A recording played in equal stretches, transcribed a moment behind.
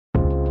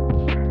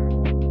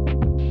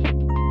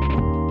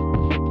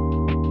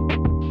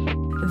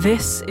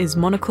This is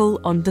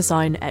Monocle on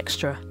Design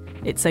Extra.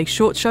 It's a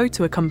short show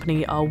to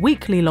accompany our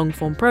weekly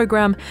long-form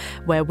programme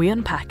where we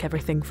unpack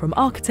everything from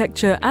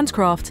architecture and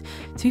craft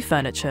to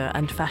furniture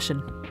and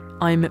fashion.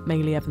 I'm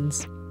Maylie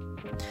Evans.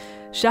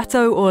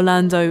 Chateau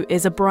Orlando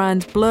is a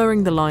brand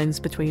blurring the lines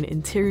between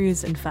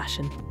interiors and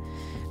fashion.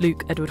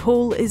 Luke Edward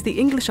Hall is the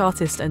English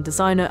artist and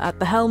designer at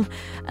the helm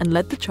and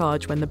led the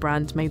charge when the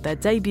brand made their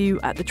debut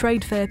at the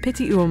trade fair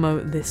Pitti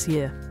Uomo this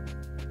year.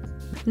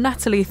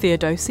 Natalie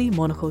Theodosi,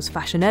 Monocle's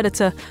fashion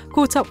editor,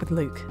 caught up with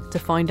Luke to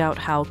find out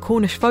how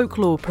Cornish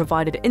folklore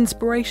provided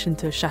inspiration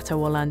to Chateau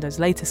Orlando's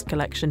latest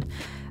collection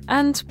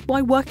and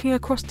why working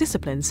across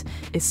disciplines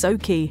is so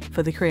key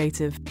for the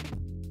creative.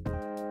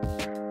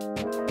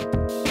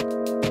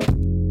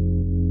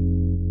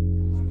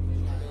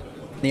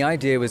 The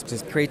idea was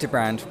to create a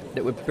brand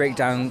that would break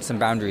down some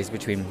boundaries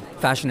between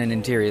fashion and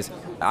interiors.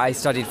 I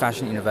studied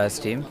fashion at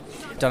university,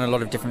 done a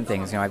lot of different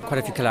things. I have quite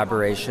a few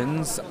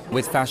collaborations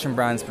with fashion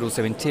brands, but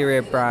also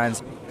interior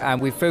brands.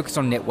 And we focused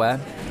on knitwear,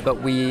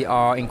 but we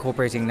are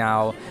incorporating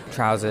now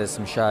trousers,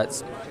 some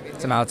shirts,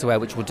 some outerwear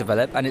which will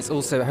develop, and it's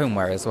also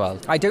homeware as well.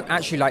 I don't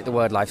actually like the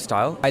word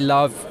lifestyle. I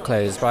love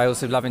clothes, but I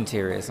also love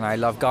interiors, and I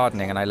love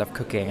gardening, and I love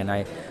cooking, and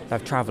I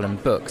love travel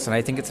and books, and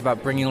I think it's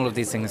about bringing all of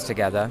these things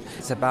together.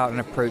 It's about an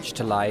approach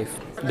to life.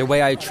 The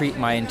way I treat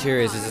my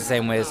interiors is the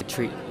same way as I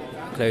treat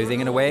clothing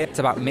in a way. It's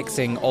about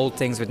mixing old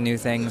things with new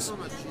things,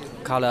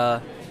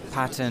 colour,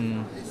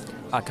 pattern,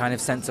 a kind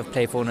of sense of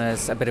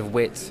playfulness, a bit of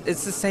wit.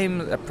 It's the same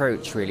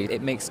approach, really.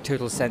 It makes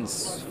total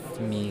sense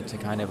for me to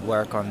kind of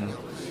work on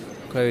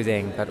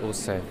clothing, but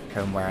also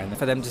homeware, and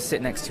for them to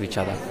sit next to each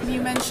other.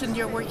 You mentioned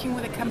you're working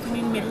with a company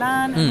in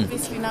Milan, and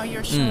obviously now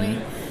you're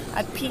showing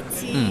at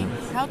Pitti.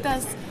 How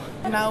does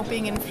now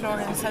being in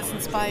Florence has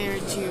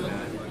inspired you?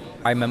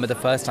 I remember the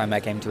first time I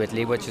came to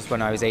Italy, which is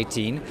when I was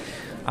 18,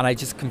 and I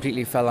just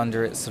completely fell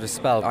under its sort of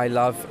spell. I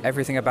love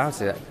everything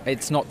about it.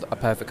 It's not a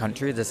perfect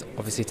country, there's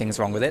obviously things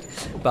wrong with it,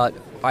 but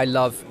I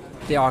love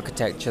the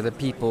architecture, the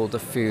people, the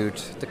food,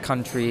 the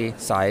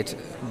countryside,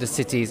 the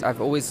cities. I've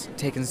always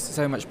taken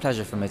so much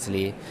pleasure from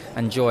Italy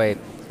and joy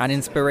and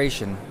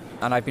inspiration.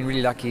 And I've been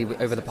really lucky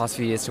over the past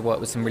few years to work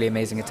with some really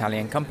amazing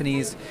Italian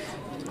companies.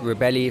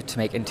 Rubelli to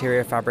make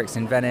interior fabrics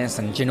in Venice,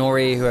 and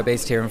Ginori, who are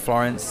based here in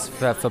Florence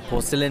for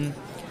porcelain.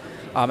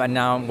 And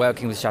now I'm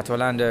working with Chateau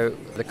Orlando.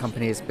 The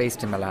company is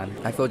based in Milan.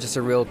 I feel just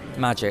a real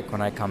magic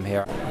when I come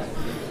here.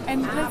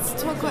 And let's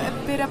talk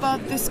a bit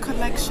about this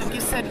collection. You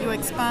said you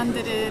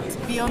expanded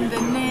it beyond the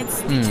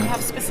knits. Did you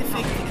have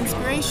specific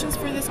inspirations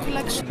for this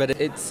collection? But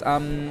it's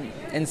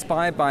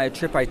inspired by a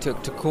trip I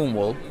took to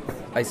Cornwall.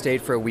 I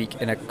stayed for a week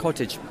in a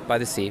cottage by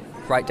the sea,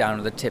 right down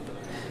at the tip,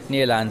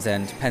 near Land's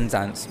End,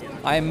 Penzance.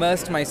 I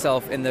immersed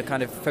myself in the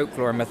kind of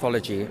folklore and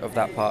mythology of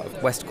that part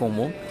of West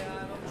Cornwall.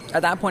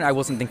 At that point, I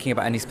wasn't thinking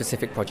about any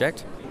specific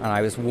project, and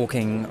I was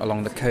walking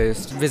along the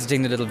coast,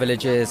 visiting the little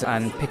villages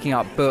and picking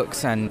up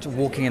books and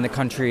walking in the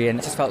country,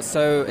 and just felt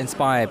so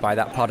inspired by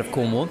that part of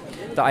Cornwall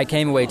that I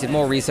came away, did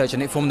more research,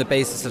 and it formed the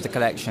basis of the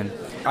collection.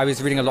 I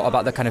was reading a lot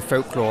about the kind of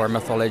folklore and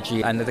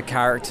mythology and the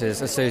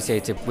characters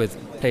associated with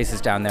places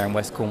down there in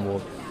West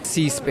Cornwall.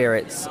 Sea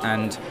spirits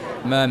and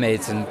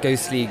mermaids and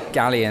ghostly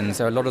galleons,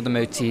 so a lot of the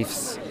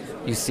motifs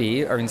you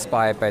see are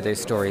inspired by those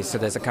stories. So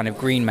there's a kind of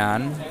green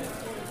man.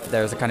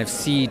 There's a kind of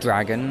sea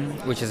dragon,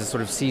 which is a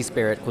sort of sea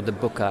spirit called the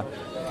Buka.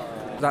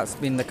 That's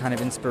been the kind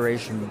of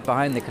inspiration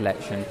behind the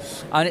collection.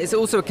 And it's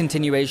also a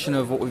continuation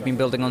of what we've been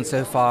building on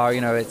so far.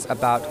 It's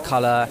about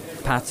colour,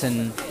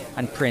 pattern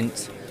and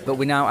print, but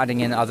we're now adding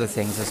in other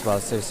things as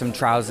well. So some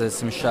trousers,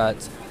 some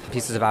shirts,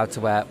 pieces of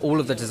outerwear. All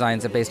of the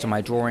designs are based on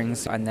my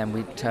drawings, and then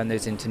we turn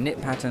those into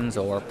knit patterns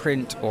or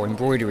print or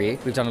embroidery.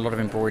 We've done a lot of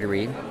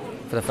embroidery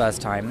for the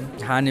first time.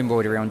 Hand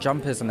embroidery on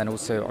jumpers and then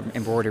also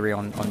embroidery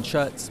on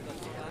shirts.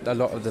 A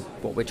lot of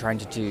what we're trying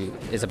to do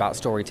is about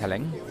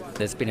storytelling.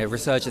 There's been a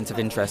resurgence of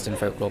interest in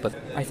folklore, but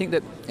I think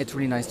that it's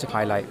really nice to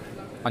highlight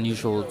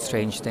unusual,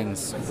 strange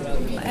things.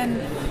 And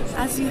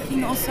as you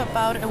think also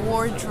about a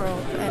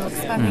wardrobe and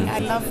expanding, I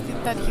love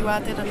that you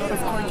added a lot of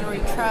corduroy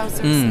trousers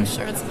and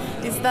shirts.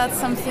 Is that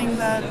something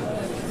that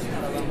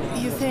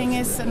you think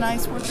is a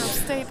nice wardrobe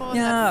staple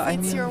that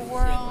fits your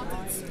world?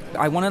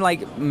 I want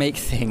to make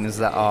things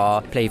that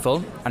are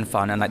playful and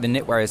fun, and the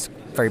knitwear is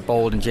very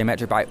bold and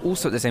geometric, but I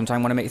also at the same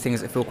time want to make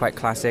things that feel quite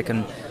classic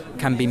and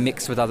can be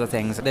mixed with other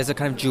things. There's a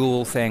kind of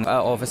dual thing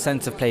of a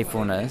sense of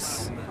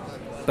playfulness,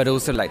 but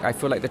also I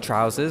feel like the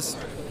trousers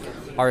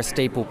are a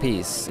staple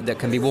piece that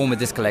can be worn with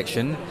this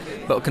collection,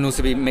 but can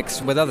also be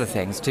mixed with other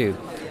things too.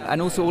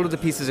 And also all of the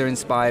pieces are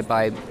inspired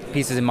by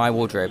pieces in my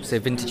wardrobe, so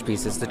vintage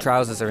pieces. The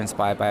trousers are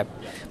inspired by a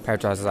pair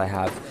of trousers I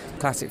have,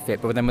 classic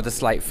fit, but then with a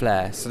slight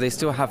flair. So they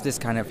still have this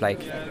kind of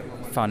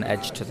fun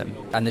edge to them.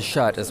 And the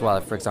shirt as well,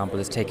 for example,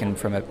 is taken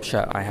from a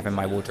shirt I have in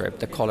my wardrobe.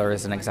 The collar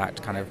is an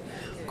exact kind of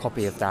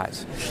copy of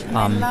that.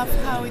 I love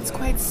how it's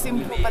quite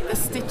simple, but the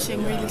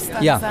stitching really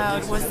stands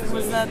out.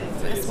 Was there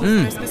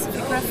a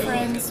specific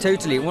reference?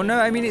 Totally. Well, no,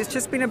 I mean, it's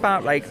just been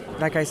about, like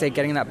I say,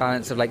 getting that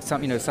balance of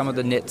some of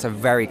the knits are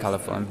very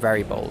colourful and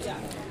very bold.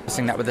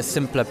 Seeing that with a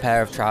simpler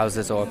pair of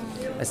trousers or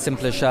a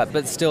simpler shirt,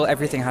 but still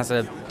everything has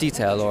a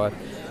detail or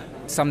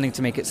something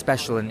to make it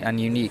special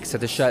and unique. So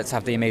the shirts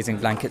have the amazing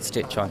blanket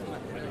stitch on.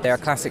 They are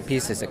classic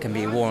pieces that can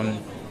be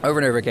worn over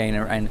and over again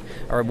and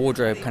are a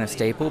wardrobe kind of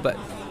staple, but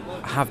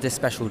have this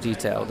special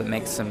detail that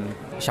makes them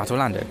Chateau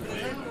Lando.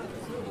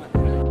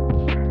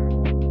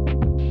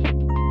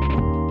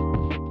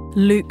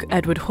 Luke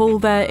Edward Hall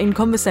there in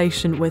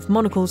conversation with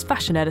Monocle's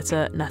fashion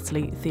editor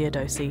Natalie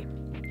Theodosi.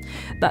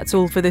 That's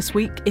all for this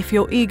week. If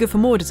you're eager for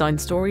more design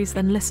stories,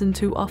 then listen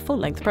to our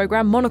full-length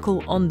programme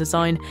Monocle on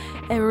Design,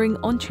 airing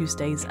on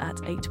Tuesdays at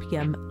 8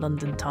 p.m.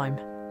 London time.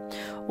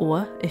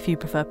 Or, if you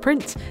prefer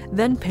print,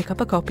 then pick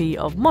up a copy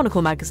of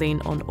Monocle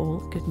magazine on all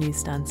good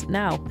newsstands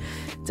now.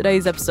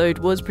 Today's episode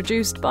was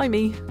produced by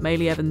me,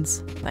 Maylie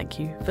Evans. Thank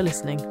you for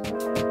listening.